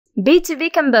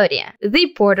B2B Cambodia,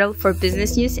 the portal for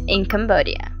business news in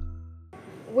Cambodia.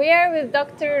 We are with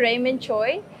Dr. Raymond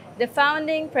Choi, the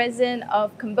founding president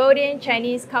of Cambodian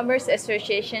Chinese Commerce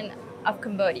Association of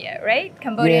Cambodia, right?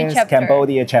 Cambodia Chapter.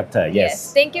 Cambodia Chapter,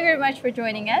 yes. Thank you very much for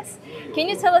joining us. Can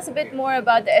you tell us a bit more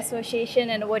about the association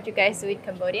and what you guys do in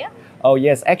Cambodia? Oh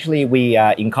yes, actually we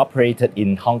are incorporated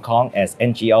in Hong Kong as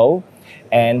NGO.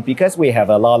 And because we have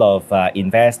a lot of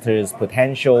investors,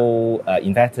 potential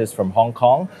investors from Hong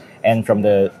Kong and from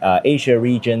the Asia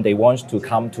region, they want to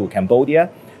come to Cambodia,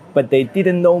 but they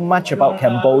didn't know much about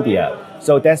Cambodia.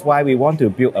 So that's why we want to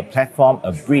build a platform,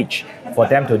 a bridge for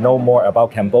them to know more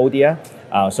about Cambodia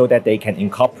so that they can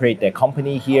incorporate their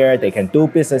company here, they can do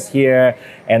business here,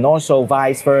 and also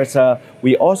vice versa.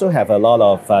 We also have a lot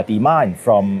of demand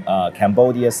from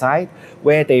Cambodia side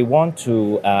where they want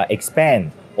to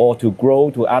expand or to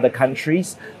grow to other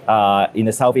countries in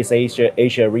the Southeast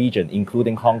Asia region,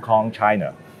 including Hong Kong,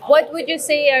 China. What would you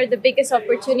say are the biggest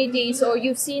opportunities, or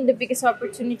you've seen the biggest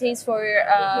opportunities for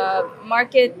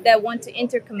market that want to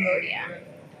enter Cambodia?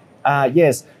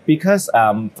 Yes, because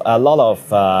a lot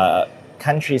of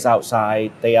countries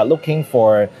outside, they are looking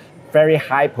for very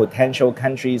high potential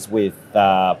countries with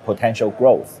potential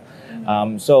growth.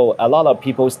 So a lot of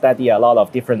people study a lot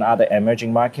of different other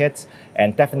emerging markets,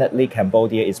 and definitely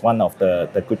Cambodia is one of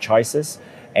the good choices.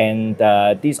 And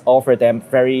these offer them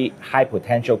very high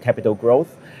potential capital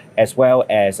growth, as well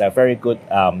as a very good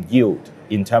yield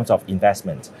in terms of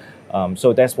investment.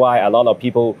 So that's why a lot of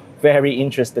people very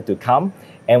interested to come.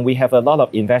 And we have a lot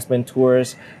of investment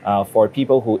tours for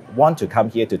people who want to come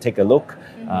here to take a look,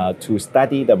 to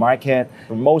study the market.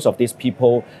 Most of these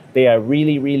people, they are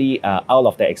really out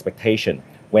of their expectation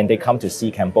when they come to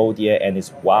see Cambodia, and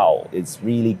it's wow, it's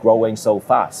really growing so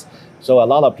fast. So a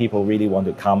lot of people really want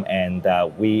to come, and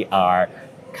we are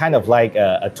kind of like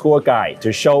a tour guide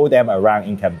to show them around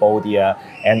in Cambodia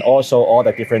and also all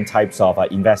the different types of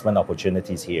investment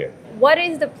opportunities here. What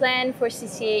is the plan for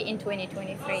CCCA in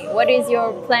 2023? What is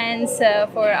your plans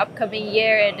for upcoming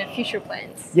year and the future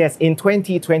plans? Yes, in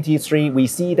 2023, we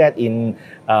see that in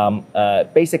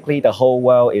basically the whole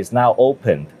world is now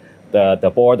opened,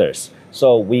 the borders.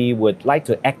 So we would like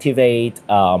to activate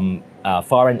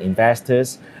foreign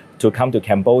investors to come to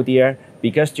Cambodia,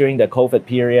 because during the COVID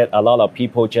period, a lot of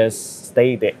people just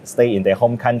stay in their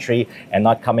home country and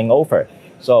not coming over.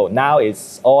 So now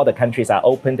all the countries are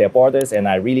open their borders and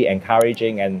are really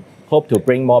encouraging and hope to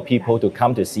bring more people to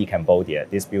come to see Cambodia,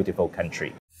 this beautiful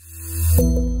country.